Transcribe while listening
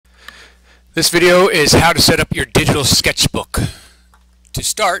This video is how to set up your digital sketchbook. To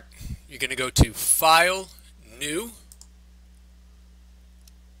start, you're going to go to File, New,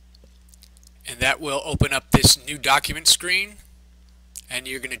 and that will open up this new document screen, and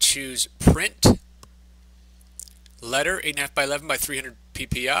you're going to choose Print, Letter, 8.5 by 11 by 300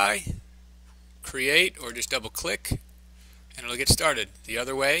 ppi, Create, or just double click, and it'll get started. The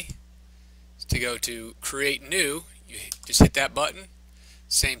other way is to go to Create New. You just hit that button,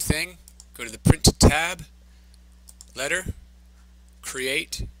 same thing. Go to the Print tab, Letter,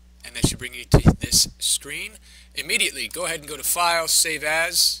 Create, and that should bring you to this screen. Immediately, go ahead and go to File, Save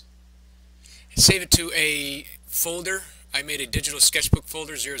As, and save it to a folder. I made a digital sketchbook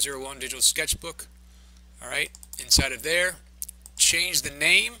folder, 001 digital sketchbook. Alright, inside of there, change the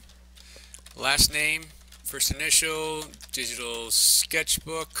name, last name, first initial, digital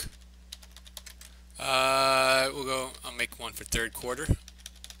sketchbook. I'll make one for third quarter.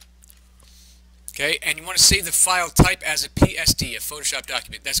 Okay, and you want to save the file type as a PSD, a Photoshop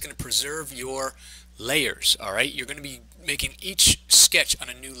document. That's going to preserve your layers, all right? You're going to be making each sketch on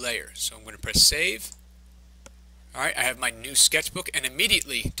a new layer. So I'm going to press Save. All right, I have my new sketchbook, and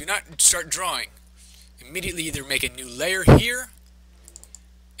immediately, do not start drawing. Immediately either make a new layer here,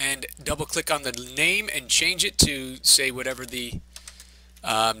 and double-click on the name and change it to, say, whatever the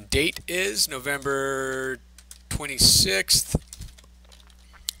date is, November 26th.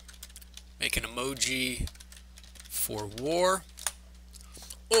 Make an emoji for war,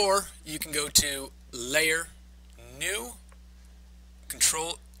 or you can go to Layer, New,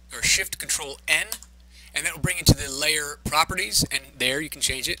 Control or Shift Control N, and that will bring you to the layer properties, and there you can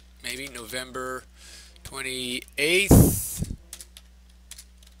change it. Maybe November 28th.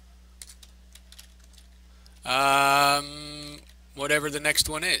 Whatever the next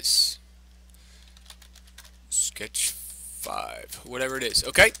one is. Sketch 5, whatever it is.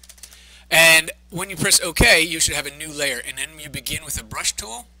 Okay. And when you press OK, you should have a new layer. And then you begin with a brush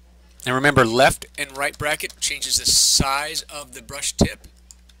tool. And remember, left and right bracket changes the size of the brush tip.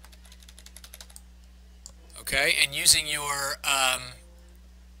 Okay, and using your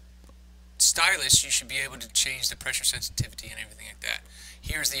stylus, you should be able to change the pressure sensitivity and everything like that.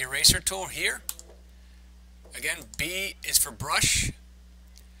 Here's the eraser tool here. Again, B is for brush,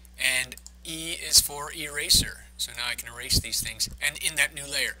 and E is for eraser. So now I can erase these things, and in that new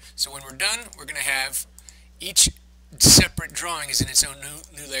layer. So when we're done, we're going to have each separate drawing is in its own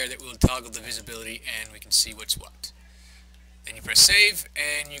new layer that will toggle the visibility, and we can see what's what. Then you press Save,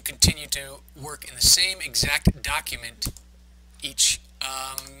 and you continue to work in the same exact document each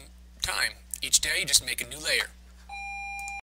time. Each day, you just make a new layer.